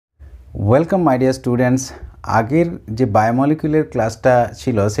Welcome my dear students. আগের যে biomolecular ক্লাসটা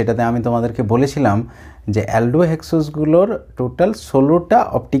ছিল সেটাতে আমি তোমাদেরকে বলেছিলাম যে অ্যালডোহেক্সোসগুলোর টোটাল 16টা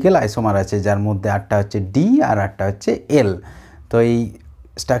অপটিক্যাল আইসোমার আছে, যার মধ্যে 8টা হচ্ছে ডি আর 8টা হচ্ছে এল। তো এই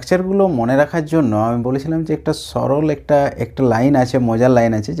স্ট্রাকচারগুলো মনে রাখার জন্য আমি বলেছিলাম যে একটা সরল একটা লাইন আছে, মজার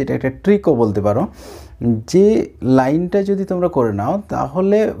লাইন আছে, যেটা একটা ট্রিকও বলতে পারো। যে লাইনটা যদি তোমরা করে নাও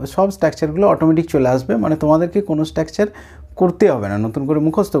তাহলে সব স্ট্রাকচারগুলো অটোমেটিক চলে আসবে, মানে তোমাদেরকে কোনো স্ট্রাকচার করতে হবে না, নতুন করে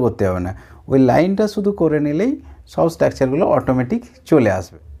মুখস্থ করতে হবে না। ওই লাইনটা শুধু করে নিলেই সব স্ট্রাকচারগুলো অটোমেটিক চলে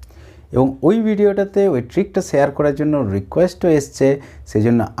আসবে। এবং ওই ভিডিওটাতে ওই ট্রিকটা শেয়ার করার জন্য রিকোয়েস্টও এসছে, সেই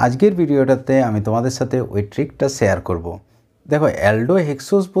জন্য আজকের ভিডিওটাতে আমি তোমাদের সাথে ওই ট্রিকটা শেয়ার করব। দেখো,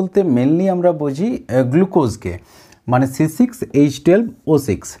 অ্যালডোহেক্সোস বলতে মেনলি আমরা বুঝি গ্লুকোজকে, মানে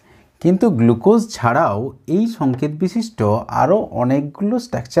C6H12O6। কিন্তু গ্লুকোজ ছাড়াও এই সংকেত বিশিষ্ট আরও অনেকগুলো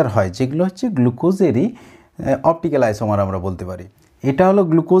স্ট্রাকচার হয়, যেগুলো হচ্ছে গ্লুকোজেরই অপটিক্যাল আইসোমার আমরা বলতে পারি। এটা হলো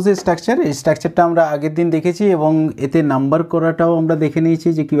গ্লুকোজের স্ট্রাকচার। এই স্ট্রাকচারটা আমরা আগের দিন দেখেছি এবং এতে নাম্বার করাটাও আমরা দেখে নিয়েছি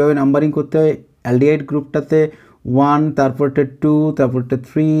যে কীভাবে নাম্বারিং করতে হয়। অ্যালডিহাইড গ্রুপটাতে 1, তারপরটা 2, তারপরটা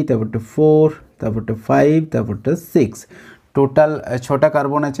 3, তারপরটা 4, তারপরটা 5, তারপরটা 6। টোটাল 6টা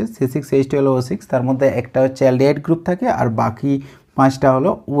কার্বন আছে C6H12O6। তার মধ্যে একটা হচ্ছে অ্যালডিহাইড গ্রুপ থাকে আর বাকি 5টা হলো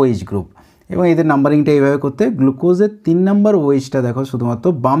OH গ্রুপ। এবং এদের নাম্বারিংটা এইভাবে করতে, গ্লুকোজের 3 নম্বর ওয়েজটা দেখো শুধুমাত্র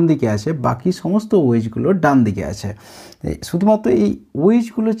বাম দিকে আছে, বাকি সমস্ত ওয়েজগুলো ডান দিকে আছে। শুধুমাত্র এই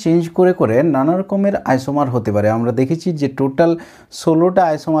ওয়েজগুলো চেঞ্জ করে করে নানা রকমের আইসোমার হতে পারে। আমরা দেখেছি যে টোটাল 16টা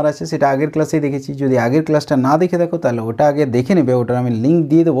আইসোমার আছে, সেটা আগের ক্লাসেই দেখেছি। যদি আগের ক্লাসটা না দেখে দেখো তাহলে ওটা আগে দেখে নেবে, ওটার আমি লিঙ্ক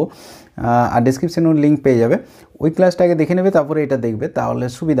দিয়ে দেবো আর ডিসক্রিপশানেও লিঙ্ক পেয়ে যাবে। ওই ক্লাসটা আগে দেখে নেবে, তারপরে এটা দেখবে, তাহলে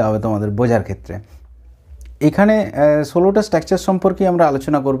সুবিধা হবে তোমাদের বোঝার ক্ষেত্রে। এখানে 16টা স্ট্রাকচার সম্পর্কে আমরা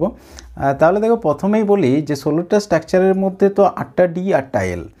আলোচনা করব। তাহলে দেখো, প্রথমেই বলি যে 16টা স্ট্রাকচারের মধ্যে তো 8টা ডি 8টা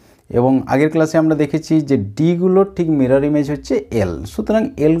এল, এবং আগের ক্লাসে আমরা দেখেছি যে ডিগুলোর ঠিক মিরর ইমেজ হচ্ছে এল। সুতরাং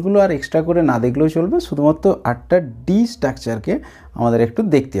এলগুলো আর এক্সট্রা করে না দেখলেও চলবে, শুধুমাত্র 8টা ডি স্ট্রাকচারকে আমাদের একটু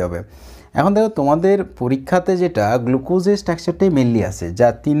দেখতে হবে। এখন দেখো, তোমাদের পরীক্ষাতে যেটা গ্লুকোজের স্ট্রাকচারটাই মেনলি আসে, যা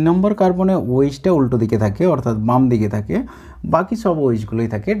 3 নম্বর কার্বনে ওয়েজটা উল্টো দিকে থাকে, অর্থাৎ বাম দিকে থাকে, বাকি সব ওয়েজগুলোই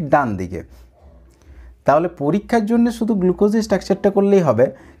থাকে ডান দিকে। তাহলে পরীক্ষার জন্য শুধু গ্লুকোজের স্ট্রাকচারটা করলেই হবে,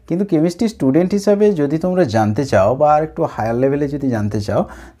 কিন্তু কেমিস্ট্রি স্টুডেন্ট হিসাবে যদি তোমরা জানতে চাও বা আর একটু হায়ার লেভেলে যদি জানতে চাও,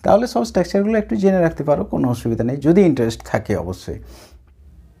 তাহলে সব স্ট্রাকচারগুলো একটু জেনে রাখতে পারো, কোনো অসুবিধা নেই, যদি ইন্টারেস্ট থাকে অবশ্যই।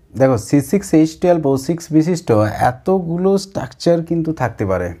 দেখো, C6H12O6 বিশিষ্ট এতগুলো স্ট্রাকচার কিন্তু থাকতে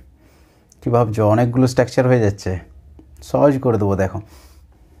পারে। কী ভাবছো, অনেকগুলো স্ট্রাকচার হয়ে যাচ্ছে? সহজ করে দেবো।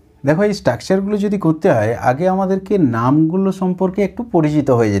 দেখো, এই স্ট্রাকচারগুলো যদি করতে হয়, আগে আমাদেরকে নামগুলো সম্পর্কে একটু পরিচিত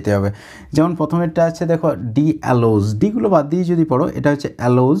হয়ে যেতে হবে। যেমন প্রথমেরটা আছে, দেখো, ডি অ্যালোজ। ডিগুলো বাদ দিয়ে যদি পড়ো, এটা হচ্ছে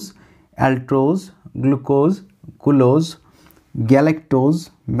অ্যালোজ, অ্যালট্রোজ, গ্লুকোজ, কুলোজ, গ্যালেক্টোজ,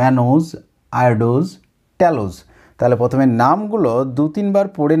 ম্যানোজ, আয়োডোজ, ট্যালোজ। তাহলে প্রথমে নামগুলো 2-3 বার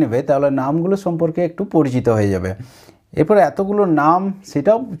পড়ে নেবে, তাহলে নামগুলো সম্পর্কে একটু পরিচিত হয়ে যাবে। এরপরে এতগুলো নাম,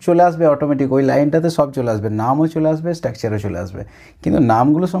 সেটাও চলে আসবে অটোমেটিক, ওই লাইনটাতে সব চলে আসবে, নামও চলে আসবে, স্ট্রাকচারও চলে আসবে। কিন্তু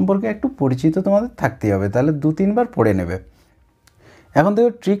নামগুলো সম্পর্কে একটু পরিচিত তোমাদের থাকতেই হবে, তাহলে 2-3 বার পড়ে নেবে। এখন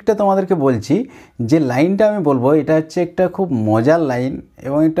দেখো, ট্রিকটা তোমাদেরকে বলছি। যে লাইনটা আমি বলবো, এটা হচ্ছে একটা খুব মজার লাইন,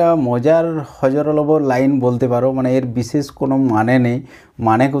 এবং এটা মজার হজরলব লাইন বলতে পারো, মানে এর বিশেষ কোনো মানে নেই,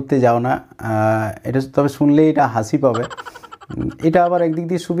 মানে করতে যাও না। এটা তবে শুনলেই এটা হাসি পাবে। এটা আবার একদিক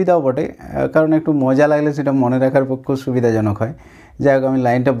দিয়ে সুবিধাও বটে, কারণ একটু মজা লাগলে সেটা মনে রাখার পক্ষেও সুবিধাজনক হয়। যাই হোক, আমি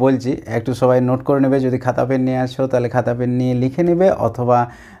লাইনটা বলছি, একটু সবাই নোট করে নেবে। যদি খাতা পেন নিয়ে আসো তাহলে খাতা পেন নিয়ে লিখে নেবে, অথবা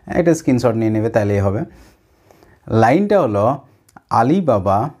একটা স্ক্রিনশট নিয়ে নেবে, তাহলেই হবে। লাইনটা হলো, আলী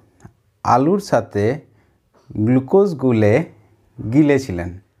বাবা আলুর সাথে গ্লুকোজ গিলেছিলেন।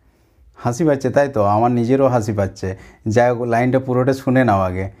 হাসি পাচ্ছে, তাই তো? আমার নিজেরও হাসি পাচ্ছে। যাই হোক, লাইনটা পুরোটা শুনে নাও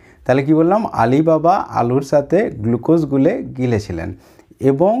আগে। তাহলে কি বললাম? আলী বাবা আলুর সাথে গ্লুকোজ গিলেছিলেন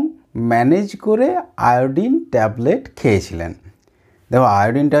এবং ম্যানেজ করে আয়োডিন ট্যাবলেট খেয়েছিলেন। দেখো,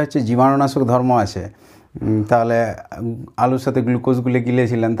 আয়োডিনটা হচ্ছে জীবাণুনাশক ধর্ম আছে, তাহলে আলুর সাথে গ্লুকোজ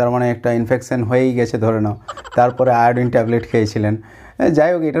গিলেছিলেন, তার মানে একটা ইনফেকশন হয়েই গেছে ধরে নাও, তারপরে আয়োডিন ট্যাবলেট খেয়েছিলেন। যাই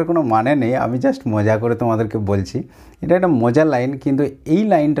হোক, এটার কোনো মানে নেই, আমি জাস্ট মজা করে তোমাদেরকে বলছি। এটা একটা মজার লাইন, কিন্তু এই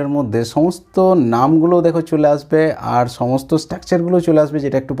লাইনটার মধ্যে সমস্ত নামগুলো দেখো চলে আসবে, আর সমস্ত স্ট্রাকচারগুলো চলে আসবে,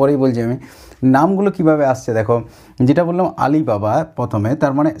 যেটা একটু পরেই বলছি আমি। নামগুলো কিভাবে আসছে দেখো, যেটা বললাম আলী বাবা প্রথমে,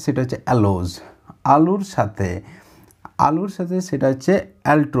 তার মানে সেটা হচ্ছে অ্যালোজ। আলুর সাথে সেটা হচ্ছে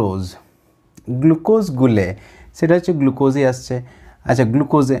অ্যালট্রোজ। গ্লুকোজ সেটা হচ্ছে গ্লুকোজে আসছে। আচ্ছা,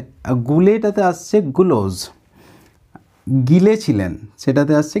 গ্লুকোজে গুলেটাতে আসছে গ্লুকোজ। গিলেছিলেন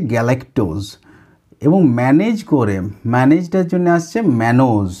সেটাতে আসছে গ্যালাক্টোজ, এবং ম্যানেজটার জন্য আসছে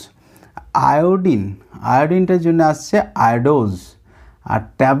ম্যানোজ। আয়োডিনটার জন্য আসছে আয়োডোজ, আর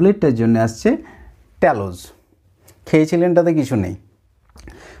ট্যাবলেটটার জন্য আসছে ট্যালোজ। খেয়েছিলেনটাতে কিছু নেই।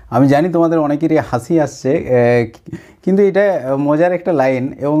 আমি জানি তোমাদের অনেকেরই হাসি আসছে, কিন্তু এটা মজার একটা লাইন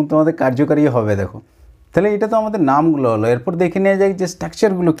এবং তোমাদের কার্যকারী হবে। দেখো, তাহলে এটা তো আমাদের নামগুলো হলো। এরপর দেখে নেওয়া যায় যে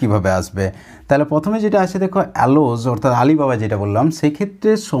স্ট্রাকচারগুলো কীভাবে আসবে। তাহলে প্রথমে যেটা আছে দেখো, অ্যালোজ অর্থাৎ আলিবাবা যেটা বললাম,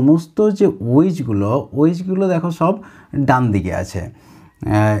 সেক্ষেত্রে সমস্ত যে ওয়েজগুলো দেখো সব ডান দিকে আছে।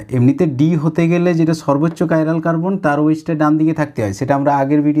 এমনিতে ডি হতে গেলে যেটা সর্বোচ্চ কাইরাল কার্বন, তার ওয়েজটা ডান দিকে থাকতে হয়, সেটা আমরা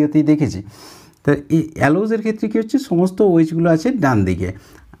আগের ভিডিওতেই দেখেছি। তো এই অ্যালোজের ক্ষেত্রে কী হচ্ছে, সমস্ত ওয়েজগুলো আছে ডান দিকে।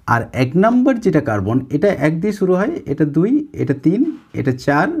 আর 1 নম্বর যেটা কার্বন, এটা 1 দিয়ে শুরু হয়, এটা 2, এটা 3, এটা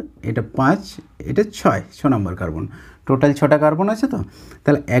 4, এটা 5, এটা 6 নম্বর কার্বন। টোটাল 6টা কার্বন আছে। তো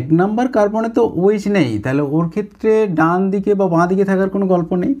তাহলে 1 নম্বর কার্বনে তো ওয়েজ নেই, তাহলে ওর ক্ষেত্রে ডান দিকে বা বাঁ দিকে থাকার কোনো গল্প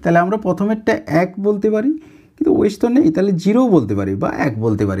নেই। তাহলে আমরা প্রথমেরটা 1 বলতে পারি, কিন্তু ওয়েজ তো নেই, তাহলে 0 বলতে পারি বা 1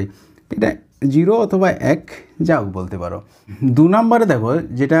 বলতে পারি। এটা 0 অথবা 1 যাও বলতে পারো। 2 নম্বরে দেখো,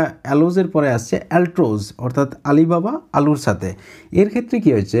 যেটা অ্যালোজের পরে আসছে অ্যালট্রোজ অর্থাৎ আলিবাবা আলুর সাথে। এর ক্ষেত্রে কী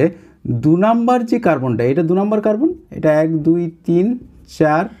হয়েছে, 2 নম্বর যে কার্বনটা, এটা 2 নম্বর কার্বন, এটা 1 2 3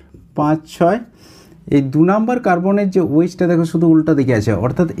 4 5 6। এই 2 নম্বর কার্বনের যে ওয়েজটা দেখো শুধু উল্টো দিকে আছে,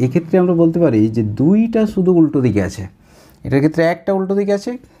 অর্থাৎ এক্ষেত্রে আমরা বলতে পারি যে 2টা শুধু উল্টো দিকে আছে। এটার ক্ষেত্রে 1টা উল্টো দিকে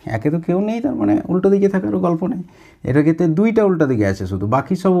আছে, 1-এ তো কেউ নেই, তার মানে উল্টো দিকে থাকারও গল্প নেই। এটার ক্ষেত্রে 2টা উল্টো দিকে আছে শুধু,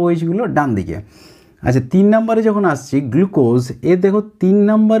 বাকি সব ওয়েজগুলো ডান দিকে। আচ্ছা, 3 নম্বরে যখন আসছি গ্লুকোজ, এর দেখো 3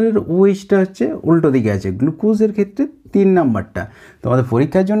 নম্বরের ওয়েজটা হচ্ছে উল্টো দিকে আছে। গ্লুকোজের ক্ষেত্রে 3 নম্বরটা, তোমাদের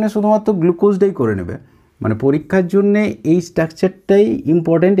পরীক্ষার জন্য শুধুমাত্র গ্লুকোজটাই করে নেবে, মানে পরীক্ষার জন্য এই স্ট্রাকচারটাই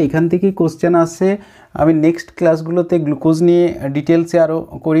ইম্পর্ট্যান্ট। এখান থেকেই কোশ্চেন আসে। আমি নেক্সট ক্লাসগুলোতে গ্লুকোজ নিয়ে ডিটেলসে আরও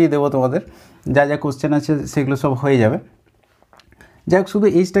করিয়ে দেবো তোমাদের, যা যা কোশ্চেন আছে সেগুলো সব হয়ে যাবে। যাক, শুধু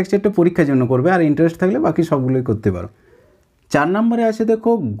এই স্ট্রাকচারটা পরীক্ষার জন্য করবে, আর ইন্টারেস্ট থাকলে বাকি সবগুলোই করতে পারো। 4 নম্বরে আছে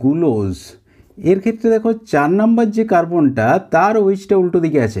দেখো গ্লুকোজ। এর ক্ষেত্রে দেখো 4 নম্বর যে কার্বনটা, তার ওয়েজটা উল্টো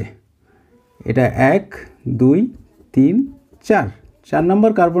দিকে আছে। এটা 1 2 3 4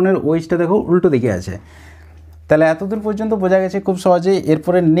 নম্বর কার্বনের ওয়েজটা দেখো উল্টো দিকে আছে। তাহলে এতদূর পর্যন্ত বোঝা গেছে খুব সহজেই।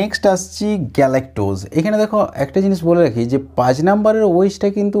 এরপরে নেক্সট আসছি গ্যালাক্টোজ। এখানে দেখো একটা জিনিস বলে রাখি যে 5 নম্বরের ওয়েজটা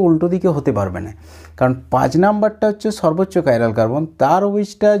কিন্তু উল্টো দিকে হতে পারবে না, কারণ 5 নম্বরটা হচ্ছে সর্বোচ্চ কাইরাল কার্বন, তার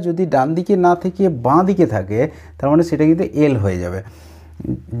ওয়েজটা যদি ডান দিকে না থেকে বাঁ দিকে থাকে, তার মানে সেটা কিন্তু এল হয়ে যাবে,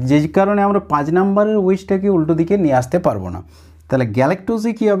 যে কারণে আমরা 5 নম্বরের ওয়েজটাকে উল্টো দিকে নিয়ে আসতে পারবো না। তাহলে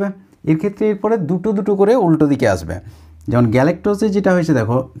গ্যালাক্টোজে কী হবে, এর ক্ষেত্রে এরপরে দুটো করে উল্টো দিকে আসবে। যেমন গ্যালাক্টোজে যেটা হয়েছে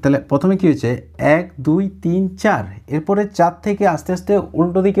দেখো, তাহলে প্রথমে কী হয়েছে 1 2 3 4, এরপরে 4 থেকে আস্তে আস্তে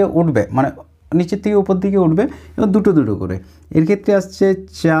উল্টো দিকে উঠবে, মানে নিচের থেকে উপর দিকে উঠবে, এবং দুটো করে। এর ক্ষেত্রে আসছে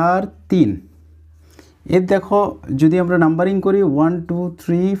 4 3। এর দেখো যদি আমরা নাম্বারিং করি 1 2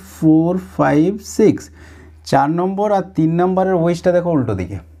 3 4 5 6, 4 নম্বর আর 3 নম্বরের ওয়েজটা দেখো উল্টো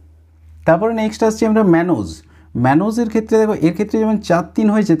দিকে। তারপরে নেক্সট আসছি আমরা ম্যানোজের ক্ষেত্রে দেখো, এর ক্ষেত্রে যেমন 4 3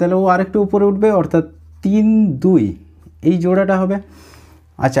 হয়েছে, তাহলে ও আরেকটু উপরে উঠবে, অর্থাৎ 3 2 এই জোড়াটা হবে।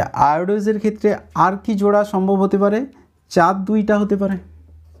 আচ্ছা, আয়োডোজের ক্ষেত্রে আর কি জোড়া সম্ভব হতে পারে, 4 2টা হতে পারে।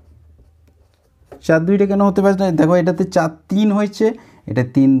 4 2টা কেন হতে পারে, দেখো এটাতে 4 3 হয়েছে, এটা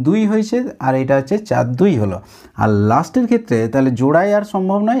 3 2 হয়েছে, আর এটা হচ্ছে 4 2 হলো। আর লাস্টের ক্ষেত্রে তাহলে জোড়াই আর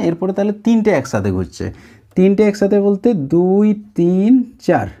সম্ভব নয়, এরপরে তাহলে 3টে একসাথে ঘুরছে। 3টে একসাথে বলতে 2 3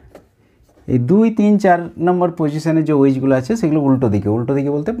 4, এই 2 3 4 নম্বর পজিশনে যে ওয়েজগুলো আছে সেগুলো উল্টো দিকে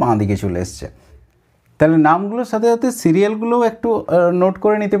বলতে বাঁ দিকে চলে এসছে। তাহলে নামগুলোর সাথে সাথে সিরিয়ালগুলোও একটু নোট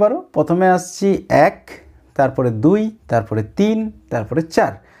করে নিতে পারো। প্রথমে আসছি 1, তারপরে 2, তারপরে 3, তারপরে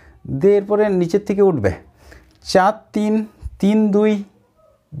 4, দিয়ে এরপরে নিচের থেকে উঠবে 4 3 3 2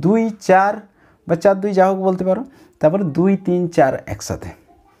 2 4 বা 4 2 যা হোক বলতে পারো, তারপরে 2 3 4 একসাথে।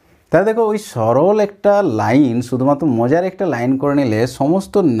 তাহলে দেখো ওই সরল একটা লাইন, শুধুমাত্র মজার একটা লাইন করে নিলে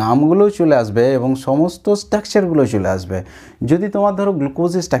সমস্ত নামগুলোও চলে আসবে এবং সমস্ত স্ট্রাকচারগুলো চলে আসবে। যদি তোমার ধরো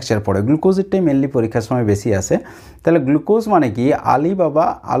গ্লুকোজের স্ট্রাকচার পড়ে, গ্লুকোজেরটাই মেনলি পরীক্ষার সময় বেশি আসে, তাহলে গ্লুকোজ মানে কি, আলিবাবা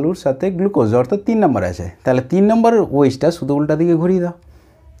আলুর সাথে গ্লুকোজ, অর্থাৎ 3 নম্বর আছে, তাহলে 3 নম্বরের ওয়েজটা শুধু উল্টা দিকে ঘুরিয়ে দাও,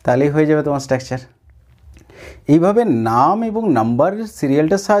 তাহলেই হয়ে যাবে তোমার স্ট্রাকচার। এইভাবে নাম এবং নাম্বারের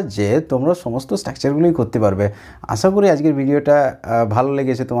সিরিয়ালটার সাহায্যে তোমরা সমস্ত স্ট্রাকচারগুলোই করতে পারবে। আশা করি আজকের ভিডিওটা ভালো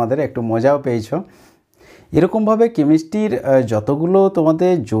লেগেছে, তোমাদের একটু মজাও পেয়েছো। এরকমভাবে কেমিস্ট্রির যতগুলো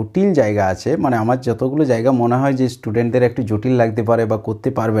তোমাদের জটিল জায়গা আছে, মানে আমার যতগুলো জায়গা মনে হয় যে স্টুডেন্টদের একটু জটিল লাগতে পারে বা করতে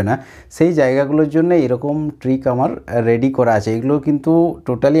পারবে না, সেই জায়গাগুলোর জন্য এরকম ট্রিক আমার রেডি করা আছে। এগুলো কিন্তু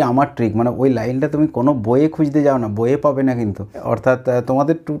টোটালি আমার ট্রিক, মানে ওই লাইনটা তুমি কোনো বইয়ে খুঁজতে যাও না, বইয়ে পাবে না কিন্তু। অর্থাৎ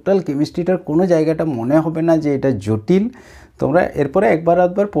তোমাদের টোটাল কেমিস্ট্রিটার কোনো জায়গাটা মনে হবে না যে এটা জটিল। তোমরা এরপরে একবার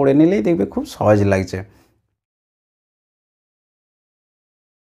আধবার পড়ে নিলেই দেখবে খুব সহজ লাগছে।